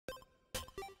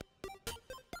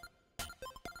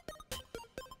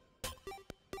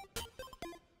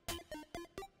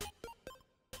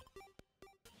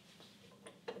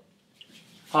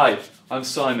Hi, I'm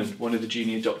Simon, one of the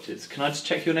junior doctors. Can I just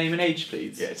check your name and age,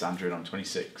 please? Yeah, it's Andrew and I'm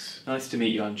 26. Nice to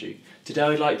meet you, Andrew. Today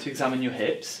I'd like to examine your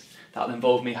hips. That'll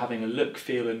involve me having a look,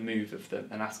 feel and move of them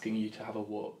and asking you to have a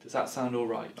walk. Does that sound all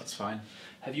right? That's fine.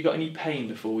 Have you got any pain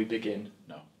before we begin?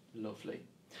 No. Lovely.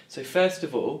 So first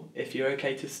of all, if you're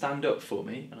okay to stand up for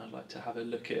me, and I'd like to have a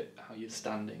look at how you're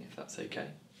standing, if that's okay.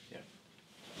 Yeah.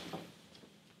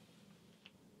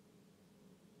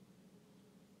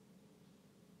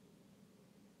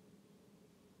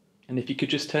 And if you could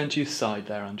just turn to your side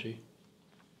there, Andrew.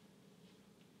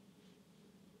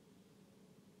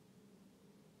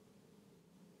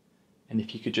 And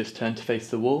if you could just turn to face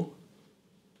the wall.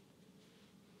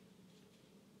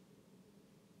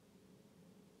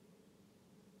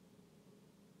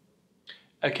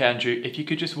 Okay, Andrew, if you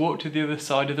could just walk to the other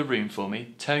side of the room for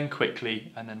me, turn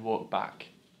quickly and then walk back.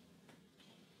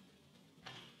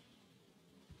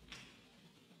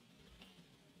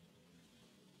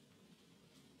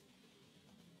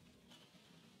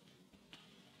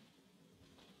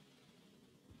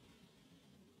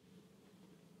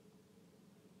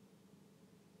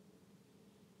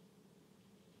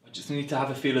 I just need to have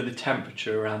a feel of the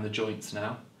temperature around the joints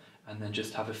now, and then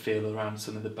just have a feel around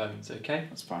some of the bones, okay?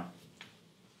 That's fine.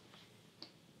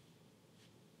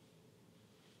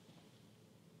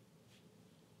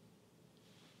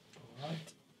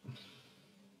 Alright.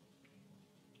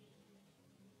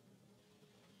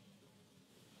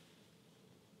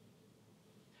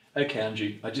 Okay,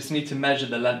 Andrew, I just need to measure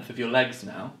the length of your legs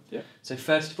now. Yeah. So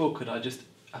first of all, could I just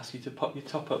ask you to pop your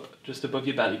top up just above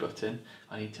your belly button?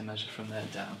 I need to measure from there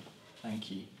down.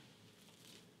 Thank you.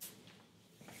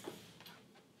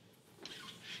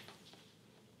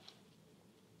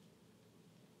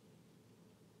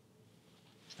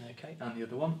 Okay, and the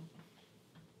other one.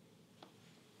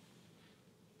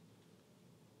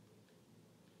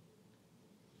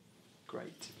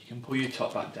 Great. You can pull your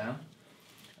top back down.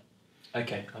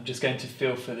 Okay, I'm just going to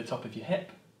feel for the top of your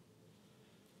hip.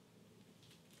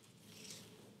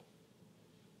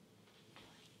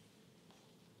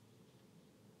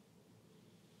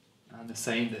 And the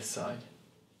same this side.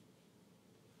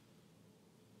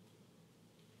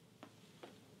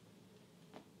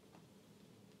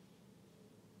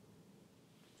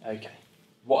 Okay,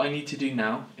 what I need to do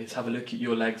now is have a look at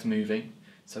your legs moving.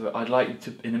 So I'd like you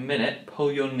to, in a minute,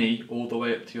 pull your knee all the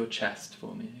way up to your chest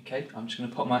for me, okay? I'm just going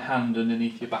to put my hand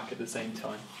underneath your back at the same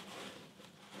time.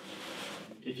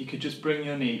 If you could just bring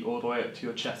your knee all the way up to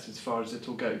your chest as far as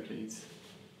it'll go, please.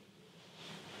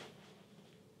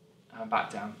 And back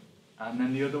down. And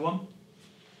then the other one.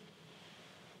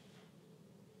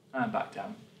 And back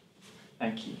down.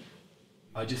 Thank you.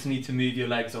 I just need to move your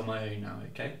legs on my own now,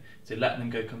 okay? So let them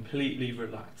go completely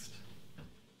relaxed.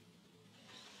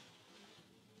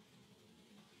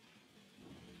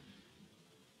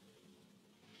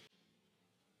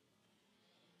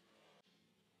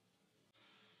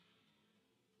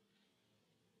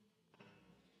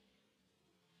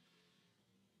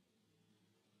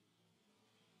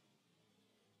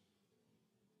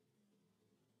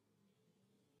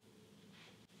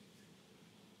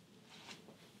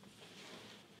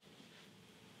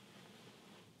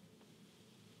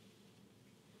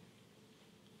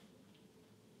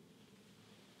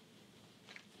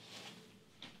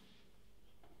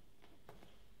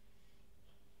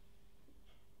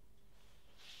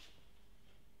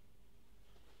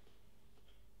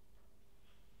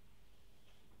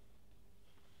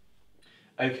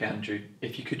 Okay, Andrew,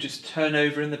 if you could just turn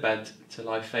over in the bed to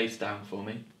lie face down for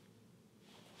me.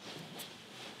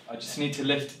 I just need to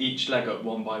lift each leg up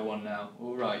one by one now,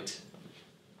 all right?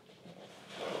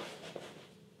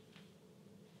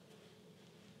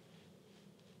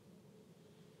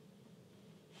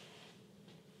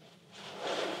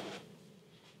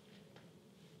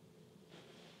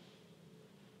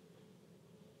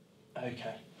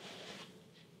 Okay.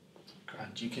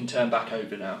 Grand, you can turn back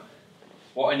over now.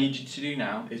 What I need you to do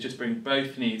now is just bring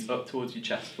both knees up towards your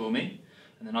chest for me,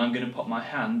 and then I'm going to put my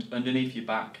hand underneath your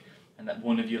back and let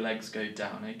one of your legs go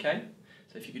down, okay?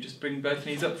 So if you could just bring both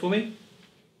knees up for me,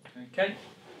 okay?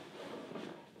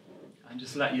 And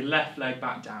just let your left leg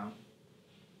back down.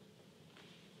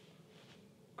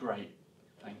 Great,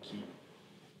 thank you.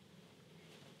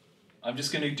 I'm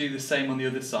just going to do the same on the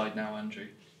other side now, Andrew.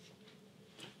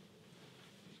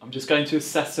 I'm just going to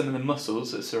assess some of the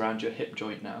muscles that surround your hip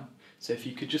joint now. So if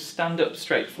you could just stand up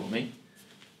straight for me.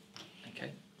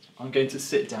 Okay, I'm going to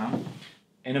sit down.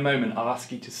 In a moment, I'll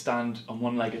ask you to stand on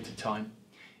one leg at a time.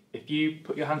 If you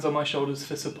put your hands on my shoulders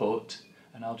for support,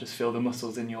 and I'll just feel the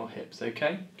muscles in your hips,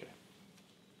 okay? Okay.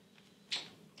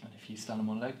 And if you stand on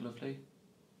one leg, lovely.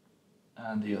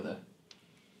 And the other.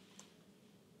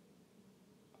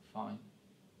 Fine.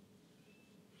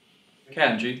 Okay,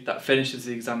 Andrew, that finishes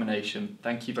the examination.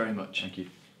 Thank you very much. Thank you.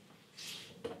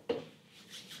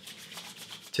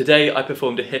 Today I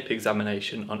performed a hip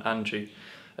examination on Andrew,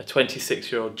 a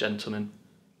 26-year-old gentleman.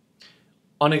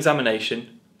 On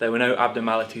examination, there were no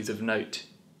abnormalities of note.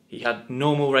 He had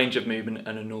normal range of movement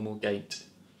and a normal gait.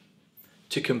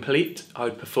 To complete, I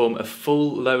would perform a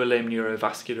full lower limb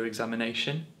neurovascular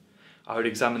examination. I would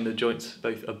examine the joints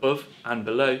both above and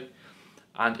below,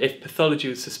 and if pathology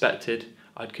was suspected,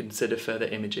 I'd consider further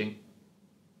imaging.